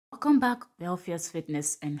Welcome back, Belfius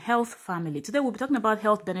Fitness and Health family. Today we'll be talking about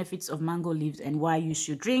health benefits of mango leaves and why you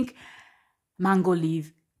should drink mango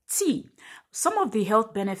leaf tea. Some of the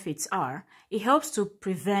health benefits are, it helps to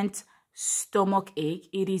prevent stomach ache.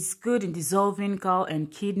 It is good in dissolving gall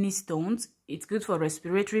and kidney stones. It's good for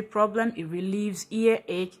respiratory problem. It relieves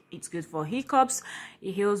earache. It's good for hiccups.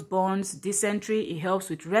 It heals burns, dysentery. It helps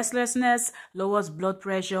with restlessness, lowers blood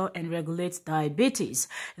pressure, and regulates diabetes.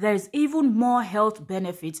 There's even more health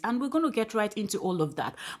benefits, and we're going to get right into all of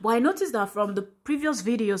that. But I noticed that from the previous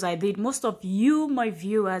videos I did, most of you, my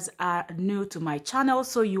viewers, are new to my channel,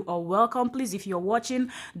 so you are welcome. Please, if you're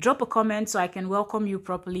watching, drop a comment so I can welcome you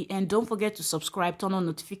properly, and don't forget to subscribe, turn on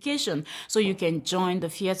notification so you can join the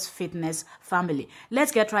Fierce Fitness family.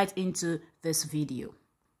 Let's get right into this video.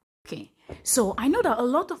 Okay, so I know that a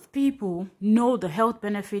lot of people know the health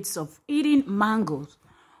benefits of eating mangoes,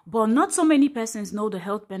 but not so many persons know the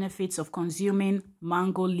health benefits of consuming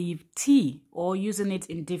mango leaf tea or using it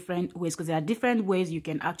in different ways, because there are different ways you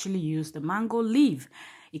can actually use the mango leaf.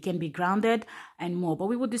 It can be grounded and more, but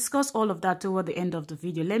we will discuss all of that toward the end of the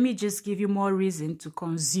video. Let me just give you more reason to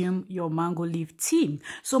consume your mango leaf tea.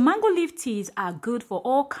 So mango leaf teas are good for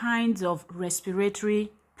all kinds of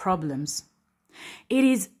respiratory problems. It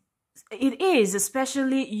is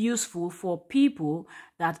especially useful for people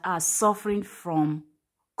that are suffering from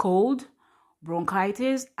cold,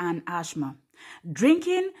 bronchitis, and asthma.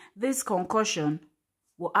 Drinking this concoction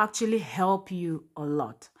will actually help you a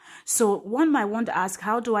lot. So one might want to ask,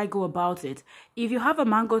 how do I go about it? If you have a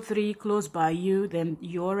mango tree close by you, then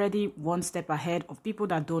you're already one step ahead of people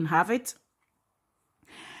that don't have it.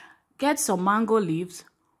 Get some mango leaves,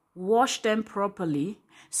 wash them properly.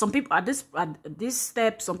 Some people at this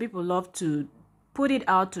step, some people love to put it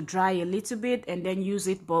out to dry a little bit and then use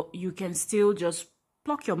it, but you can still just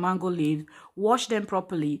pluck your mango leaves, wash them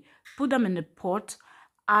properly, put them in a pot,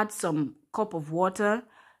 add some cup of water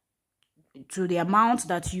to the amount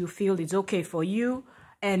that you feel is okay for you,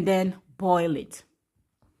 and then boil it.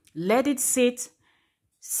 Let it sit,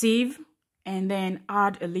 sieve, and then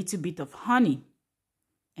add a little bit of honey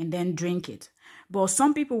and then drink it. But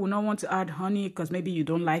some people will not want to add honey because maybe you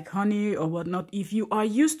don't like honey or whatnot. If you are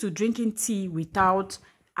used to drinking tea without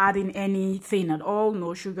adding anything at all,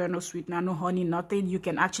 no sugar, no sweetener, no honey, nothing, you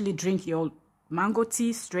can actually drink your mango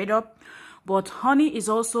tea straight up. But honey is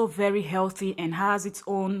also very healthy and has its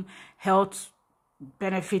own health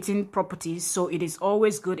benefiting properties, so it is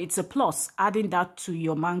always good. It's a plus adding that to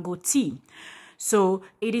your mango tea. So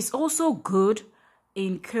it is also good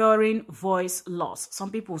in curing voice loss. Some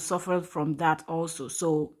people suffer from that also.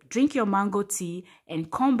 So drink your mango tea and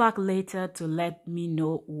come back later to let me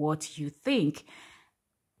know what you think.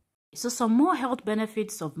 So some more health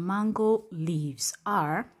benefits of mango leaves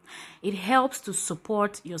are, it helps to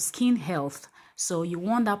support your skin health. So you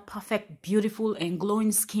want that perfect, beautiful and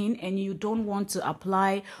glowing skin, and you don't want to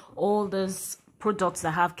apply all those products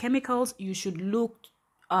that have chemicals. You should look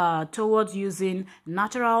towards using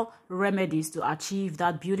natural remedies to achieve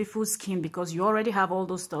that beautiful skin, because you already have all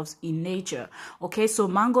those stuffs in nature. Okay, so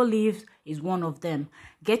mango leaves is one of them.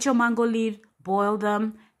 Get your mango leaves, boil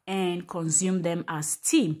them, and consume them as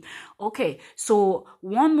tea. Okay, so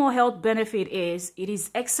one more health benefit is, it is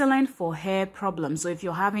excellent for hair problems. So if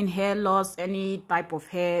you're having hair loss, any type of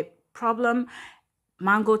hair problem,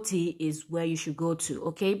 mango tea is where you should go to,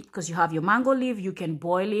 okay? Because you have your mango leaf, you can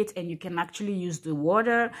boil it, and you can actually use the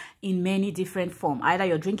water in many different forms. Either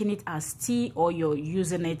you're drinking it as tea or you're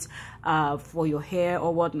using it for your hair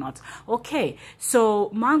or whatnot. Okay, so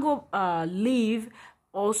mango leaf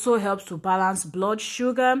also helps to balance blood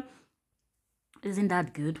sugar. Isn't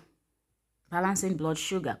that good? Balancing blood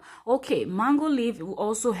sugar. Okay, mango leaf will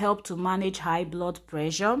also help to manage high blood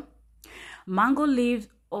pressure. Mango leaf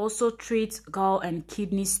also treats gall and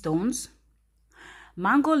kidney stones.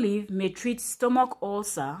 Mango leaf may treat stomach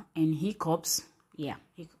ulcer and hiccups. Yeah,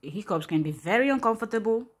 hiccups can be very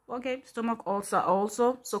uncomfortable. Okay, stomach ulcer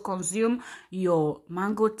also. So consume your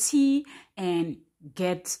mango tea and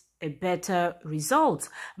get a better result.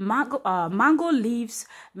 Mango leaves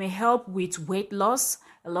may help with weight loss.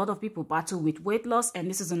 A lot of people battle with weight loss, and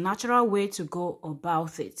this is a natural way to go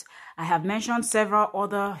about it. I have mentioned several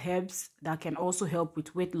other herbs that can also help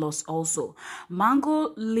with weight loss also.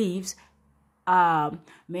 Mango leaves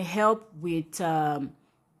may help with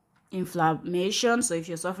inflammation. So if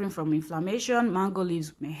you're suffering from inflammation, mango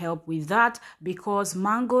leaves may help with that, because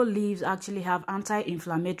mango leaves actually have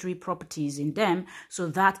anti-inflammatory properties in them. So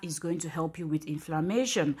that is going to help you with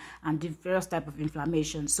inflammation and the various type of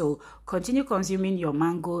inflammation. So continue consuming your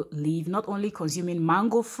mango leaf, not only consuming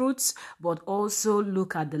mango fruits, but also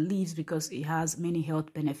look at the leaves, because it has many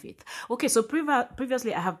health benefits. Okay, so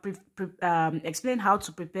previously I have explained how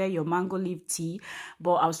to prepare your mango leaf tea,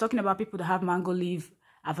 but I was talking about people that have mango leaf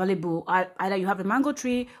available. Either you have a mango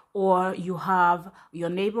tree, or you have your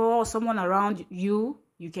neighbor or someone around you.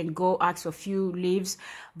 You can go ask for a few leaves.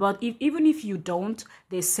 But even if you don't,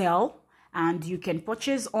 they sell, and you can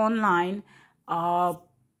purchase online.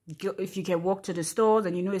 If you can walk to the stores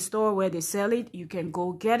and you know a store where they sell it, you can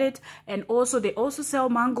go get it. And also they also sell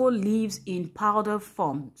mango leaves in powder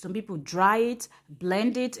form. Some people dry it,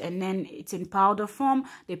 blend it, and then it's in powder form.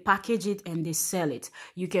 They package it and they sell it.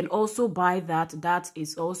 You can also buy that. That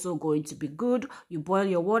is also going to be good. You boil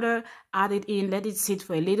your water, add it in, let it sit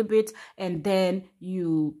for a little bit, and then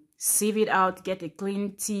you sieve it out, get a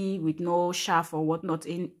clean tea with no chaff or whatnot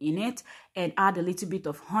in it, and add a little bit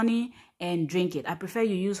of honey and drink it. I prefer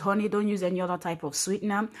you use honey. Don't use any other type of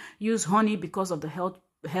sweetener. Use honey because of the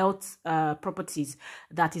health properties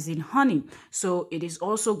that is in honey. So it is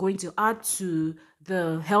also going to add to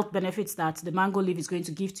the health benefits that the mango leaf is going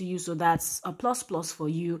to give to you. So that's a plus for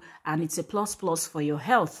you, and it's a plus for your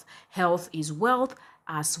health. Health is wealth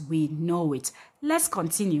as we know it. Let's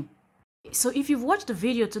continue. So if you've watched the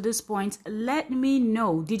video to this point, let me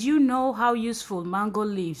know, did you know how useful mango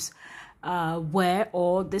leaves were,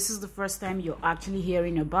 or this is the first time you're actually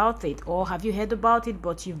hearing about it, or have you heard about it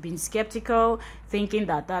but you've been skeptical, thinking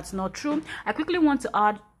that that's not true? I quickly want to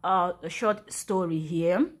add a short story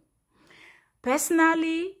here.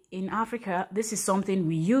 Personally, in Africa, this is something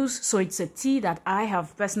we use. So it's a tea that I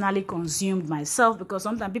have personally consumed myself, because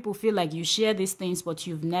sometimes people feel like you share these things, but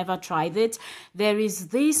you've never tried it. There is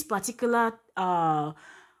this particular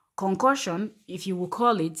concoction, if you will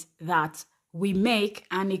call it, that we make,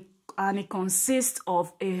 and it consists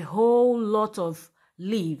of a whole lot of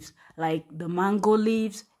leaves, like the mango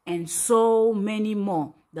leaves and so many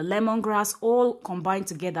more. The lemongrass, all combined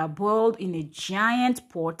together, boiled in a giant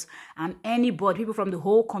pot, and anybody, people from the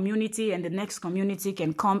whole community and the next community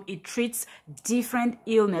can come. It treats different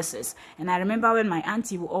illnesses. And I remember when my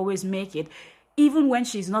auntie would always make it, even when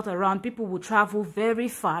she's not around, people will travel very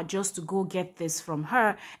far just to go get this from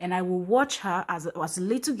her. And I will watch her as a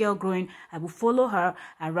little girl growing. I will follow her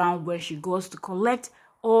around where she goes to collect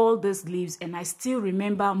all these leaves, and I still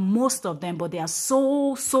remember most of them, but there are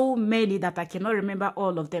so many that I cannot remember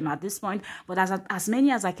all of them at this point. But as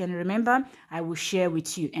many as I can remember, I will share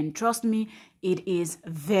with you, and trust me, it is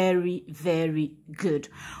very good.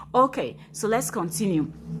 Okay, so let's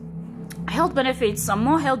continue. Health benefits, some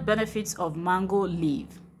more health benefits of mango leaf.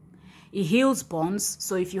 It heals burns.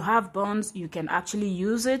 So if you have burns, you can actually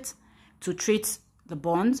use it to treat the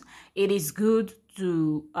burns. It is good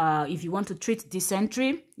to if you want to treat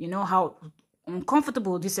dysentery. You know how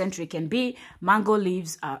uncomfortable dysentery can be. Mango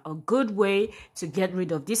leaves are a good way to get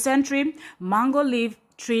rid of dysentery. Mango leaf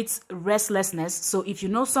treats restlessness. So if you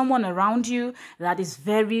know someone around you that is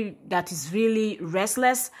really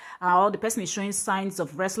restless, or the person is showing signs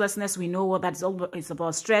of restlessness, we know what that's all. It's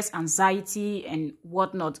about stress, anxiety, and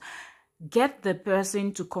whatnot. Get the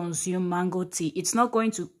person to consume mango tea. It's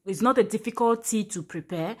not a difficult tea to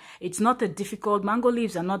prepare. Mango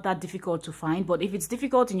leaves are not that difficult to find. But if it's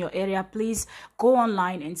difficult in your area, please go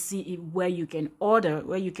online and see where you can order,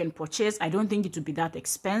 where you can purchase. I don't think it will be that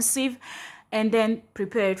expensive. And then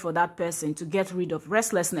prepare it for that person to get rid of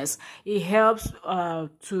restlessness. It helps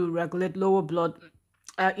to regulate lower blood.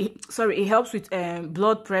 It helps with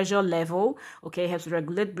blood pressure level. Okay, it helps to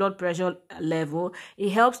regulate blood pressure level. It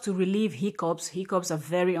helps to relieve hiccups. Hiccups are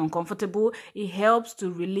very uncomfortable. It helps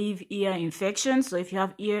to relieve ear infections. So if you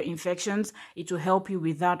have ear infections, it will help you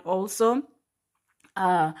with that also.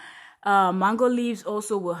 Mango leaves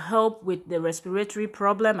also will help with the respiratory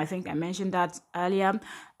problem. I think I mentioned that earlier.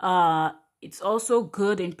 It's also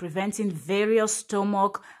good in preventing various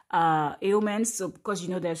stomach ailments. So because, you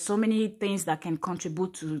know, there's so many things that can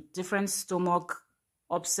contribute to different stomach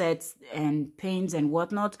upsets and pains and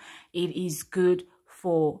whatnot. It is good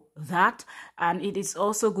for that. And it is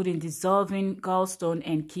also good in dissolving gallstone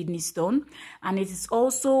and kidney stone. And it is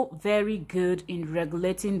also very good in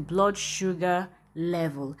regulating blood sugar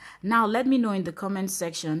level. Now, let me know in the comment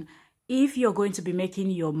section, if you're going to be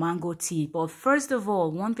making your mango tea. But first of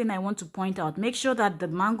all, one thing I want to point out, make sure that the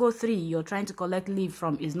mango tree you're trying to collect leaf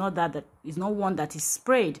from is not one that is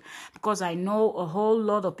sprayed, because I know a whole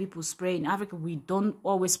lot of people spray. In Africa, we don't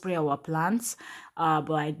always spray our plants,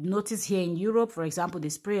 but I notice here in Europe, for example, they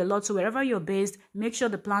spray a lot. So wherever you're based, make sure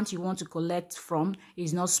the plant you want to collect from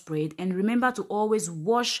is not sprayed, and remember to always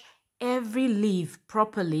wash every leaf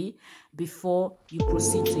properly before you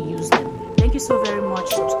proceed to use them. Thank you so very much.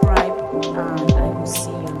 Subscribe, and I will see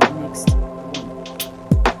you on the next